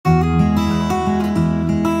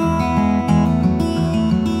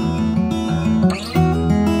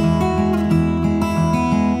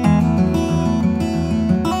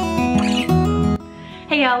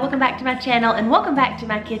y'all, welcome back to my channel and welcome back to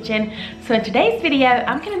my kitchen. So in today's video,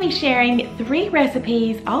 I'm gonna be sharing 3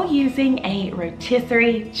 recipes all using a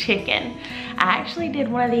rotisserie chicken. I actually did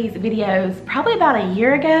one of these videos probably about a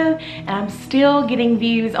year ago and I'm still getting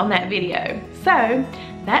views on that video. So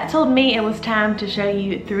that told me it was time to show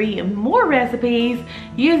you 3 more recipes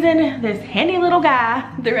using this handy little guy,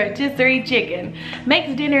 the rotisserie chicken.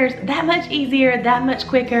 Makes dinners that much easier, that much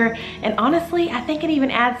quicker, and honestly, I think it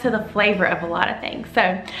even adds to the flavor of a lot of things.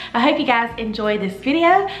 So I hope you guys enjoy this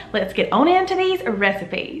video. Let's get on into these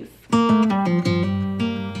recipes.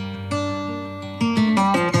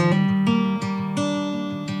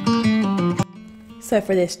 So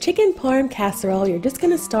for this chicken parm casserole, you're just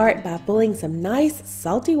gonna start by boiling some nice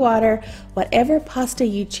salty water, whatever pasta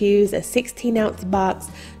you choose, a 16-ounce box.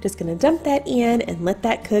 Just gonna dump that in and let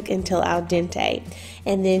that cook until al dente.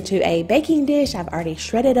 And then to a baking dish, I've already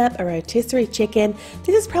shredded up a rotisserie chicken.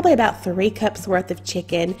 This is probably about 3 cups worth of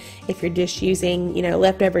chicken if you're just using,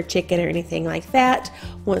 leftover chicken or anything like that.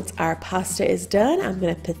 Once our pasta is done, I'm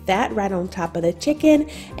gonna put that right on top of the chicken,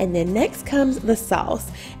 and then next comes the sauce.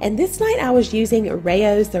 And this night I was using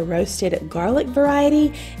Rayo's, the roasted garlic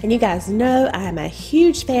variety, and you guys know I am a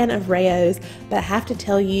huge fan of Rayo's, but I have to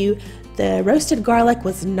tell you, the roasted garlic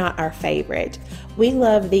was not our favorite. We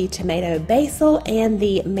love the tomato basil and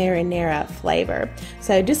the marinara flavor.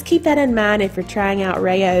 So just keep that in mind if you're trying out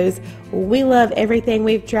Rayo's. We love everything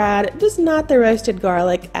we've tried, just not the roasted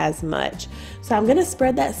garlic as much. So I'm gonna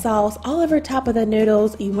spread that sauce all over top of the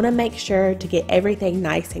noodles. You wanna make sure to get everything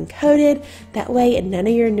nice and coated. That way none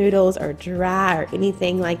of your noodles are dry or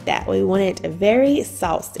anything like that. We want it very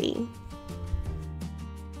saucy.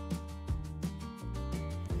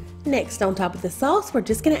 Next, on top of the sauce, we're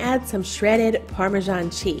just going to add some shredded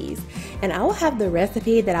Parmesan cheese. And I will have the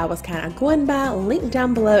recipe that I was kind of going by linked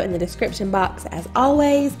down below in the description box as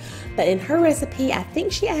always. But in her recipe, I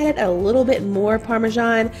think she added a little bit more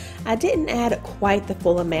Parmesan. I didn't add quite the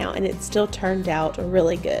full amount and it still turned out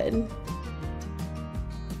really good.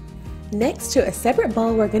 Next, to a separate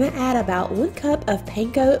bowl, we're going to add about 1 cup of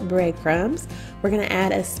panko breadcrumbs. We're going to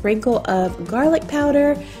add a sprinkle of garlic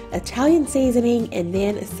powder, Italian seasoning, and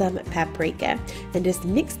then some paprika. And just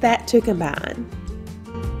mix that to combine.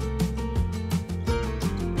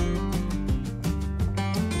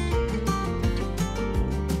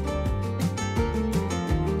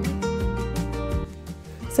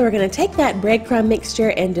 So we're going to take that breadcrumb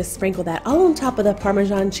mixture and just sprinkle that all on top of the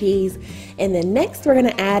Parmesan cheese. And then next we're going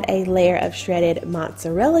to add a layer of shredded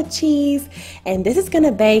mozzarella cheese. And this is going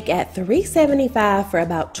to bake at 375 for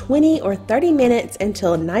about 20 or 30 minutes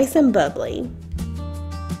until nice and bubbly.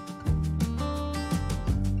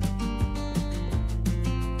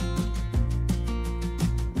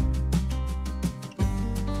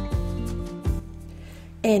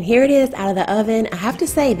 And here it is out of the oven. I have to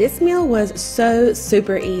say this meal was so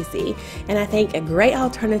super easy, and I think a great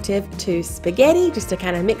alternative to spaghetti, just to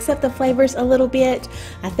kind of mix up the flavors a little bit.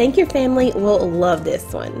 I think your family will love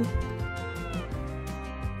this one.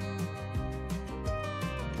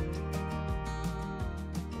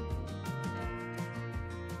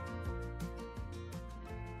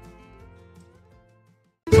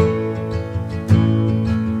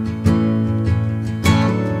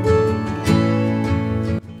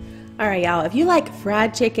 Alright y'all, if you like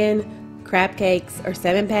fried chicken, crab cakes, or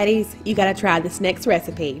 7 patties, you gotta try this next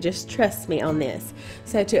recipe. Just trust me on this.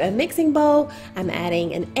 So to a mixing bowl, I'm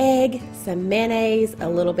adding an egg, some mayonnaise, a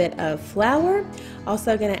little bit of flour.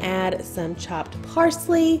 Also gonna add some chopped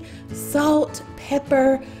parsley, salt,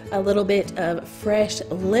 pepper, a little bit of fresh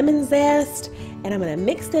lemon zest, and I'm gonna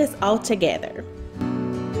mix this all together.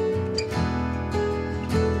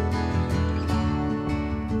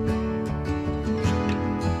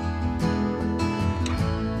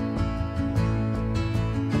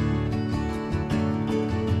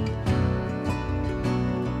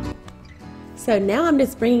 So now I'm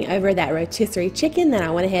just bringing over that rotisserie chicken that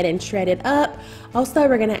I went ahead and shredded up. Also,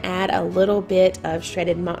 we're gonna add a little bit of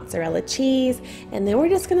shredded mozzarella cheese, and then we're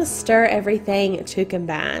just gonna stir everything to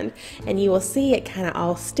combine. And you will see it kind of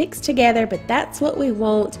all sticks together, but that's what we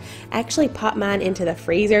want. Actually pop mine into the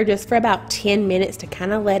freezer just for about 10 minutes to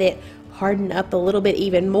kind of let it harden up a little bit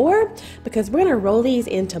even more, because we're going to roll these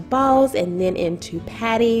into balls and then into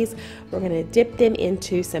patties. We're going to dip them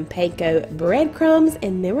into some panko breadcrumbs,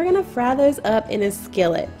 and then we're going to fry those up in a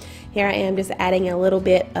skillet. Here I am just adding a little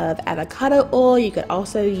bit of avocado oil. You could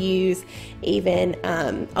also use even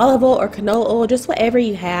olive oil or canola oil, just whatever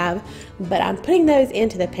you have. But I'm putting those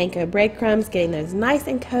into the panko breadcrumbs, getting those nice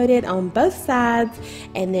and coated on both sides.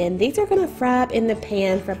 And then these are going to fry up in the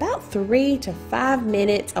pan for about 3 to 5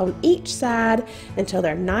 minutes on each side until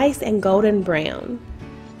they're nice and golden brown.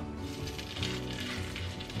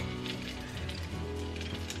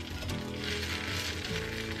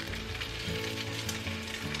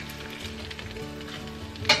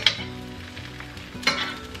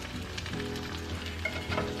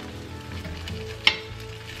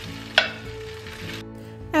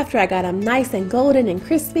 After I got them nice and golden and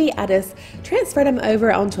crispy, I just transferred them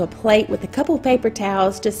over onto a plate with a couple paper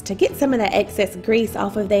towels just to get some of that excess grease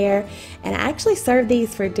off of there. And I actually served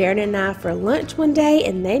these for Darren and I for lunch one day,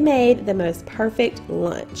 and they made the most perfect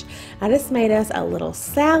lunch. I just made us a little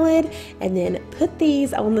salad and then put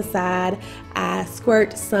these on the side. I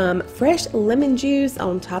squirt some fresh lemon juice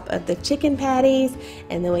on top of the chicken patties,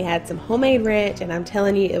 and then we had some homemade ranch, and I'm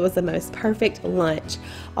telling you, it was the most perfect lunch.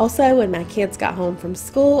 Also, when my kids got home from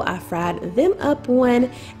school, I fried them up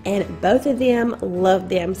one, and both of them loved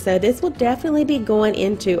them. So this will definitely be going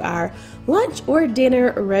into our lunch or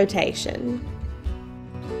dinner rotation.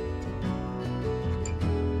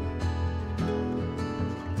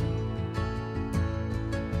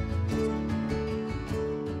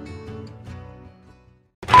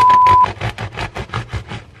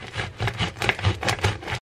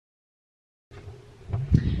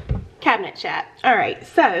 Cabinet chat. Alright,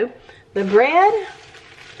 so the bread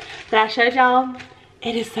that I showed y'all,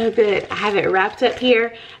 it is so good. I have it wrapped up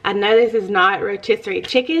here. I know this is not rotisserie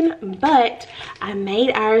chicken, but I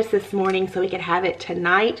made ours this morning so we could have it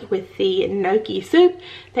tonight with the gnocchi soup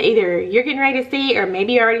that either you're getting ready to see or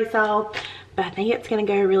maybe you already saw, but I think it's going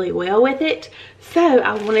to go really well with it. So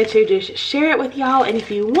I wanted to just share it with y'all, and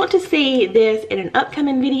if you want to see this in an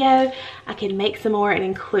upcoming video, I can make some more and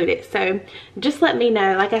include it. So just let me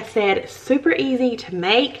know. Like I said, super easy to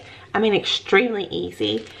make. I mean, extremely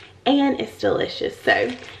easy, and it's delicious.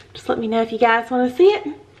 So just let me know if you guys want to see it.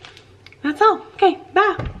 That's all. Okay,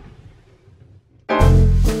 bye.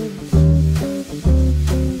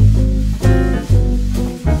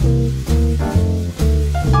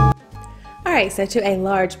 Alright, so to a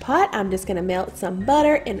large pot, I'm just going to melt some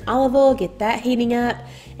butter and olive oil, get that heating up,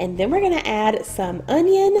 and then we're going to add some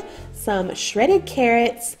onion, some shredded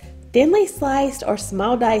carrots, thinly sliced or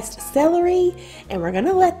small diced celery, and we're going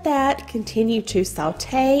to let that continue to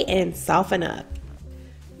saute and soften up.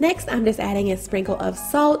 Next, I'm just adding a sprinkle of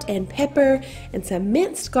salt and pepper and some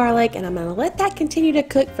minced garlic, and I'm going to let that continue to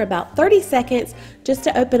cook for about 30 seconds just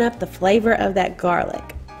to open up the flavor of that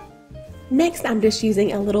garlic. Next, I'm just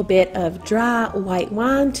using a little bit of dry white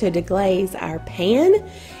wine to deglaze our pan,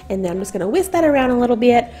 and then I'm just going to whisk that around a little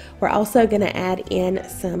bit. We're also going to add in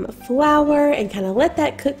some flour and kind of let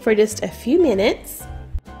that cook for just a few minutes.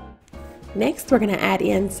 Next, we're going to add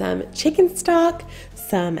in some chicken stock,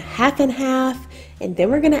 some half and half, and then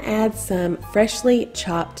we're going to add some freshly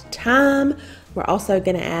chopped thyme. We're also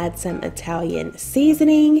going to add some Italian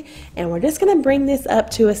seasoning, and we're just going to bring this up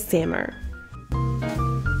to a simmer.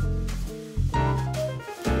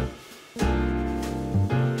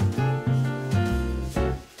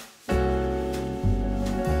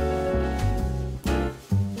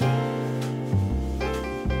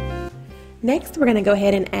 Next, we're going to go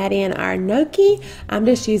ahead and add in our gnocchi. I'm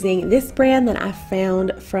just using this brand that I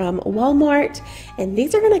found from Walmart, and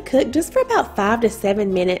these are going to cook just for about 5 to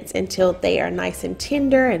 7 minutes until they are nice and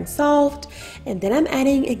tender and soft. And then I'm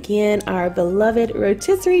adding again our beloved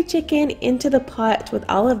rotisserie chicken into the pot with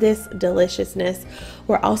all of this deliciousness.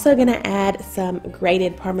 We're also going to add some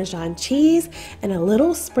grated Parmesan cheese and a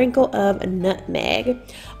little sprinkle of nutmeg.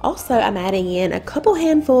 Also, I'm adding in a couple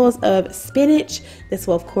handfuls of spinach. This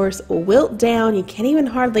will, of course, wilt down. You can't even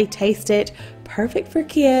hardly taste it. Perfect for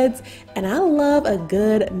kids, and I love a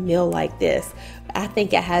good meal like this. I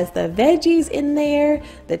think it has the veggies in there,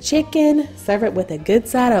 the chicken, serve it with a good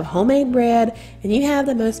side of homemade bread, and you have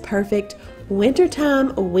the most perfect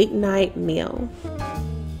wintertime weeknight meal.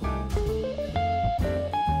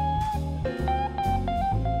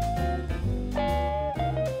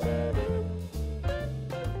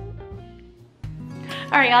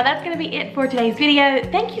 Alright y'all, that's going to be it for today's video.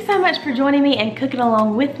 Thank you so much for joining me and cooking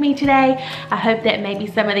along with me today. I hope that maybe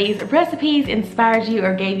some of these recipes inspired you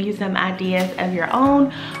or gave you some ideas of your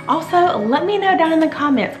own. Also, let me know down in the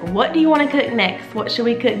comments, what do you want to cook next? What should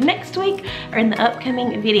we cook next week or in the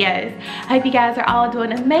upcoming videos? I hope you guys are all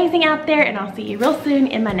doing amazing out there, and I'll see you real soon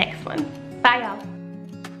in my next one. Bye y'all.